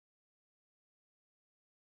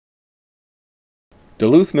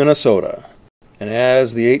Duluth, Minnesota. And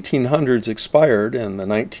as the 1800s expired and the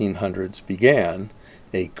 1900s began,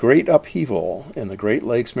 a great upheaval in the Great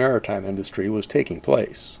Lakes maritime industry was taking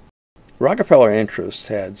place. Rockefeller interests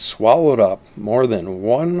had swallowed up more than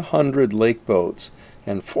 100 lake boats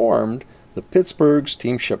and formed the Pittsburgh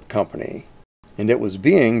Steamship Company, and it was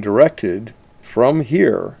being directed from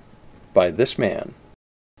here by this man,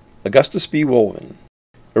 Augustus B. Wolvin.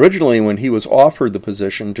 Originally, when he was offered the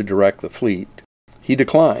position to direct the fleet, he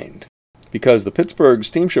declined because the Pittsburgh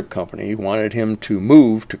Steamship Company wanted him to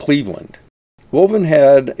move to Cleveland. Wolvin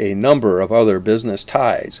had a number of other business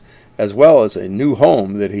ties, as well as a new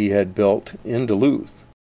home that he had built in Duluth.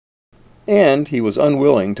 And he was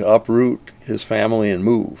unwilling to uproot his family and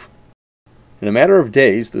move. In a matter of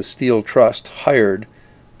days, the Steel Trust hired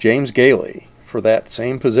James Gailey for that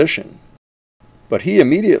same position. But he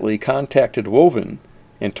immediately contacted Wolvin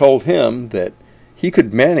and told him that he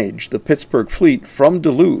could manage the Pittsburgh fleet from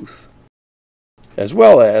Duluth, as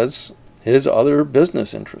well as his other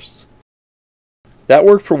business interests. That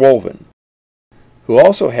worked for Wolvin, who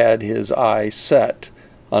also had his eye set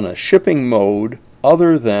on a shipping mode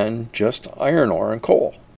other than just iron ore and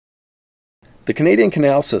coal. The Canadian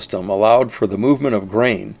Canal system allowed for the movement of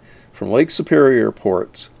grain from Lake Superior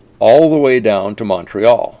ports all the way down to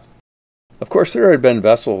Montreal. Of course, there had been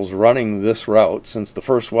vessels running this route since the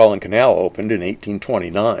first Welland Canal opened in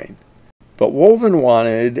 1829. But Wolvin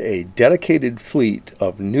wanted a dedicated fleet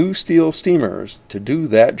of new steel steamers to do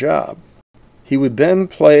that job. He would then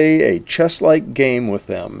play a chess-like game with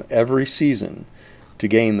them every season to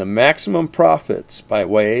gain the maximum profits by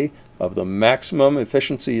way of the maximum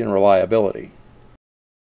efficiency and reliability.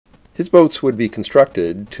 His boats would be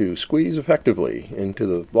constructed to squeeze effectively into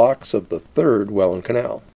the locks of the third Welland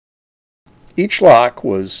Canal. Each lock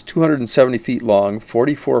was 270 feet long,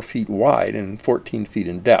 44 feet wide, and 14 feet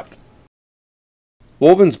in depth.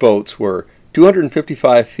 Wolvin's boats were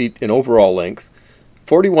 255 feet in overall length,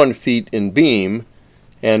 41 feet in beam,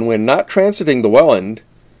 and when not transiting the Welland,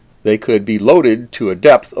 they could be loaded to a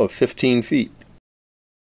depth of 15 feet.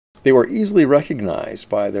 They were easily recognized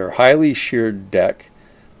by their highly sheared deck,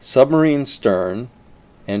 submarine stern,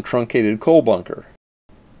 and truncated coal bunker.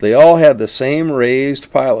 They all had the same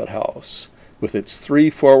raised pilot house, with its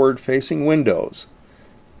 3 forward-facing windows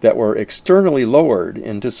that were externally lowered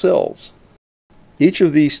into sills. Each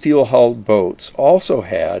of these steel-hulled boats also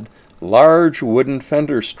had large wooden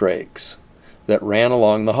fender strakes that ran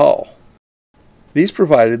along the hull. These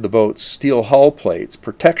provided the boat's steel hull plates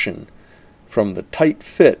protection from the tight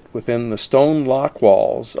fit within the stone lock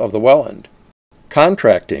walls of the Welland.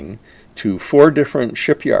 Contracting to 4 different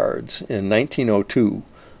shipyards in 1902,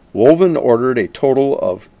 Wolvin ordered a total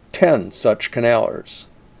of 10 such Canallers,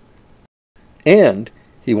 and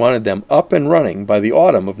he wanted them up and running by the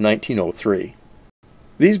autumn of 1903.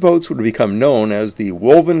 These boats would become known as the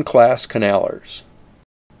Wolvin-class Canallers.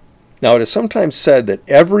 Now, it is sometimes said that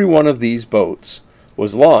every one of these boats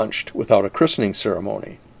was launched without a christening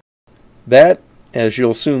ceremony. That, as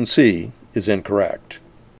you'll soon see, is incorrect.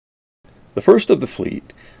 The first of the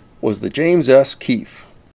fleet was the James S. Keefe,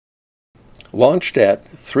 launched at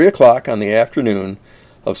 3 o'clock on the afternoon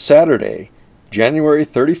of Saturday, January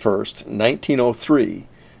 31st, 1903,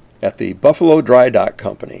 at the Buffalo Dry Dock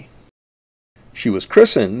Company. She was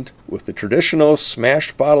christened with the traditional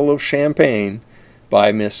smashed bottle of champagne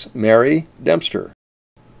by Miss Mary Dempster,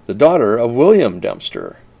 the daughter of William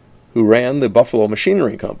Dempster, who ran the Buffalo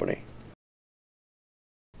Machinery Company.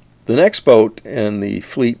 The next boat in the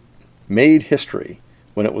fleet made history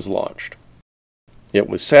when it was launched. It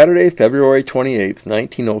was Saturday, February 28,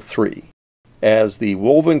 1903, as the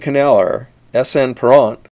Wolvin Canallers S.N.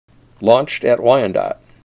 Perrant launched at Wyandotte.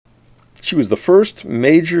 She was the first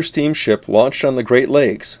major steamship launched on the Great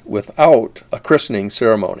Lakes without a christening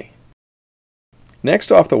ceremony.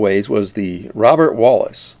 Next off the ways was the Robert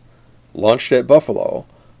Wallace, launched at Buffalo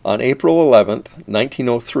on April 11,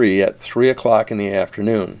 1903 at 3 o'clock in the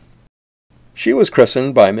afternoon. She was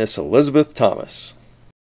christened by Miss Elizabeth Thomas.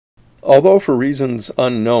 Although for reasons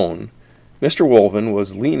unknown, Mr. Wolvin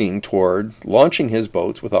was leaning toward launching his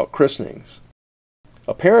boats without christenings.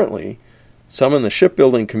 Apparently, some in the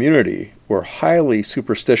shipbuilding community were highly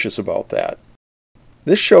superstitious about that.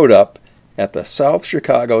 This showed up at the South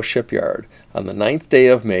Chicago shipyard on the 9th day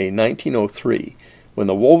of May, 1903, when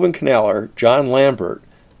the Wolvin Cannaller, John Lambert,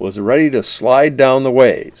 was ready to slide down the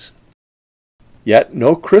ways. Yet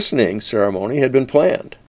no christening ceremony had been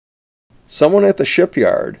planned. Someone at the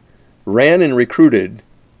shipyard ran and recruited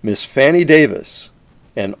Miss Fanny Davis,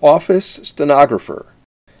 an office stenographer,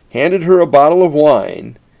 handed her a bottle of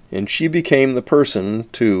wine, and she became the person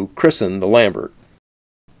to christen the Lambert.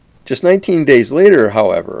 Just 19 days later,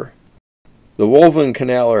 however, the Wolvin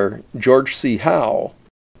Canallers George C. Howe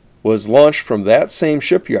was launched from that same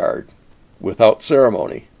shipyard without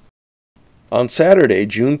ceremony. On Saturday,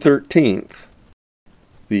 June 13th,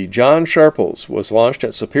 the John Sharples was launched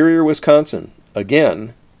at Superior, Wisconsin,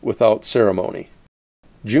 again without ceremony.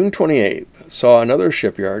 June 28th saw another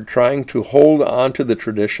shipyard trying to hold on to the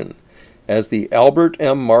tradition as the Albert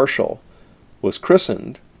M. Marshall was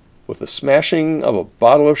christened with the smashing of a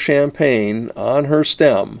bottle of champagne on her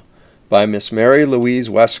stem by Miss Mary Louise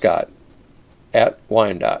Westcott at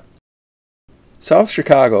Wyandotte. South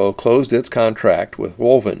Chicago closed its contract with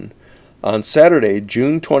Wolvin on Saturday,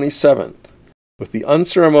 June 27th, with the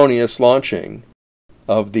unceremonious launching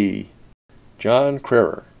of the John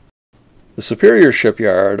Crerar. The Superior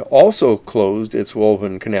Shipyard also closed its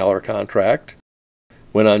Wolvin Canallers contract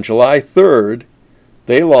when on July 3rd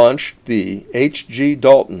they launched the H.G.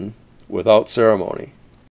 Dalton without ceremony.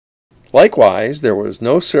 Likewise, there was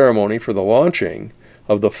no ceremony for the launching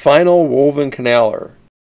of the final Wolvin Canallers,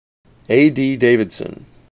 A.D. Davidson,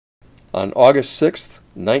 on August 6,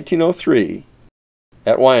 1903,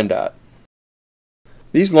 at Wyandotte.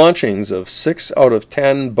 These launchings of 6 out of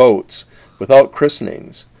 10 boats without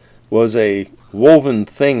christenings was a Wolvin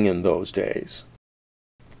thing in those days.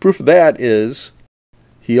 Proof of that is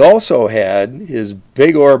he also had his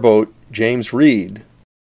big oar boat James Reed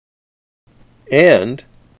and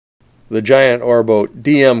the giant oar boat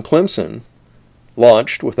D.M. Clemson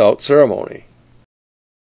launched without ceremony.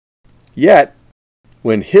 Yet,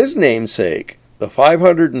 when his namesake, the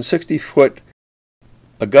 560-foot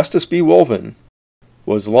Augustus B. Wolvin,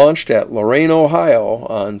 was launched at Lorain, Ohio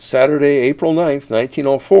on Saturday, April 9,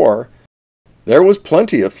 1904, there was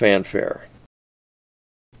plenty of fanfare.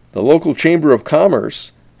 The local Chamber of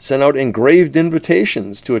Commerce sent out engraved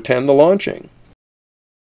invitations to attend the launching.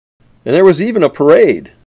 And there was even a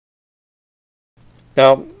parade.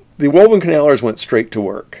 Now, the Wolvin Canallers went straight to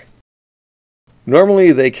work.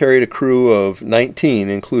 Normally they carried a crew of 19,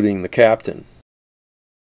 including the captain.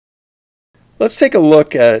 Let's take a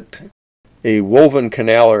look at a Wolvin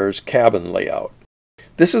Canallers cabin layout.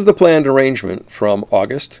 This is the planned arrangement from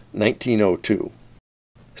August 1902.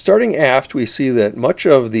 Starting aft, we see that much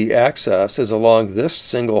of the access is along this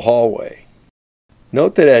single hallway.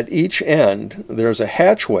 Note that at each end there's a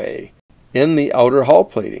hatchway in the outer hull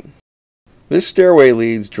plating. This stairway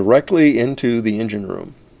leads directly into the engine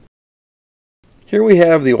room. Here we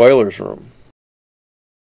have the oiler's room.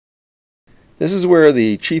 This is where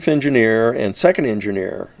the chief engineer and second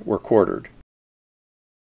engineer were quartered.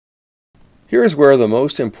 Here is where the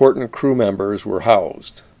most important crew members were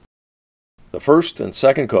housed: the first and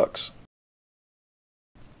second cooks.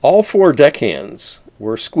 All 4 deckhands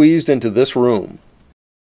were squeezed into this room.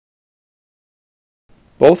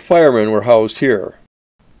 Both firemen were housed here.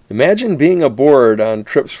 Imagine being aboard on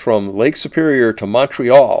trips from Lake Superior to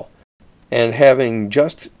Montreal and having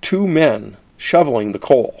just 2 men shoveling the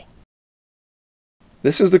coal.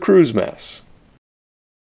 This is the crew's mess.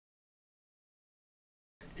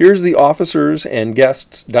 Here's the officers' and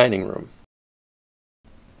guests' dining room.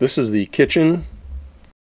 This is the kitchen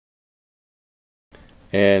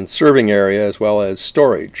and serving area, as well as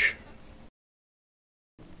storage.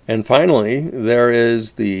 And finally, there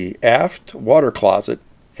is the aft water closet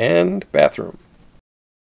and bathroom.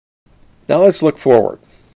 Now let's look forward.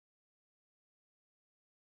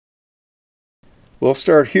 We'll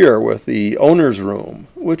start here with the owner's room,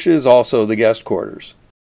 which is also the guest quarters.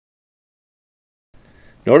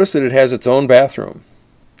 Notice that it has its own bathroom,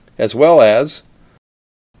 as well as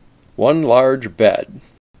 1 large bed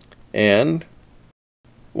and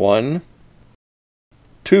 2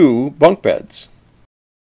 bunk beds.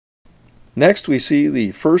 Next, we see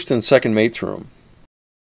the first and second mate's room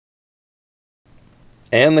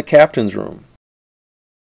and the captain's room,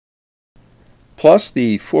 plus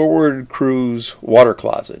the forward crew's water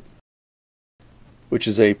closet, which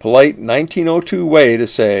is a polite 1902 way to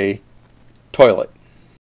say toilet.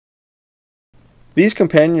 These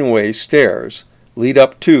companionway stairs lead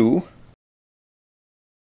up to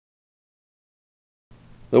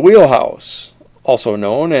the wheelhouse, also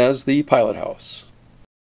known as the pilot house.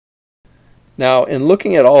 Now, in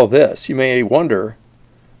looking at all this, you may wonder,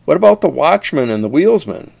 what about the watchman and the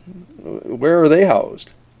wheelsman? Where are they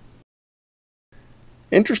housed?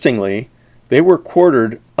 Interestingly, they were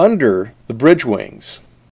quartered under the bridge wings.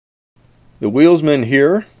 The wheelsman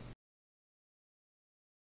here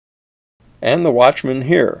and the watchman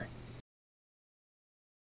here.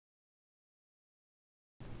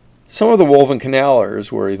 Some of the Wolvin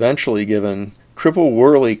Canallers were eventually given triple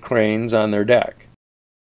whirly cranes on their deck.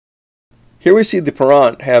 Here we see the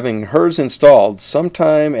Perrant having hers installed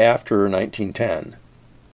sometime after 1910.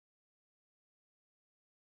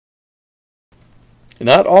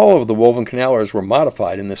 Not all of the Wolvin Canallers were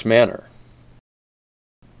modified in this manner.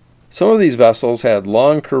 Some of these vessels had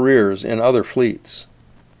long careers in other fleets,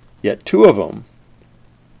 yet two of them,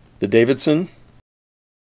 the Davidson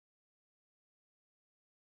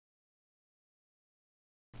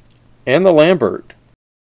and the Lambert,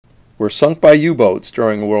 were sunk by U-boats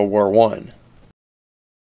during World War I.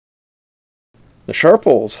 The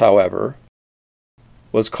Sharples, however,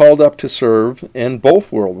 was called up to serve in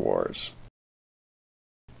both World Wars,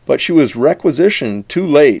 but she was requisitioned too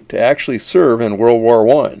late to actually serve in World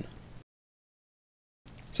War I,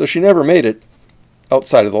 so she never made it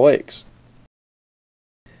outside of the lakes.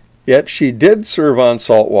 Yet she did serve on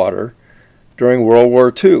salt water during World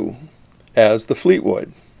War II as the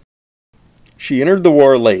Fleetwood. She entered the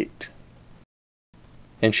war late,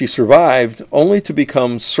 and she survived only to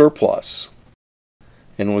become surplus,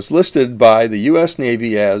 and was listed by the U.S.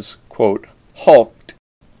 Navy as, quote, hulked,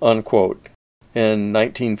 unquote, in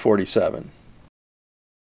 1947.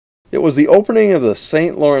 It was the opening of the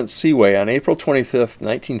St. Lawrence Seaway on April 25,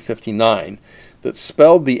 1959, that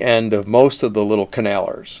spelled the end of most of the little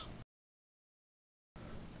Canallers.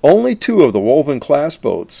 Only two of the Wolvin-class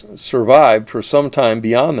boats survived for some time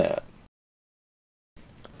beyond that.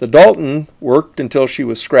 The Dalton worked until she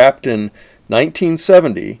was scrapped in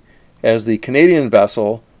 1970 as the Canadian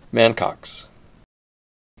vessel Mancox.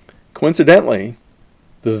 Coincidentally,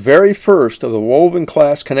 the very first of the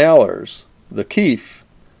Wolvin-class Canallers, the Keefe,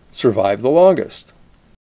 survived the longest.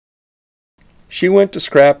 She went to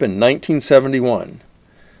scrap in 1971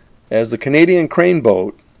 as the Canadian crane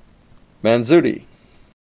boat Manzuti.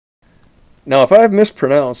 Now, if I've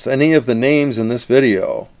mispronounced any of the names in this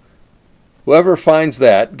video, whoever finds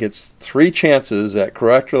that gets 3 chances at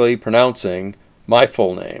correctly pronouncing my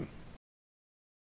full name.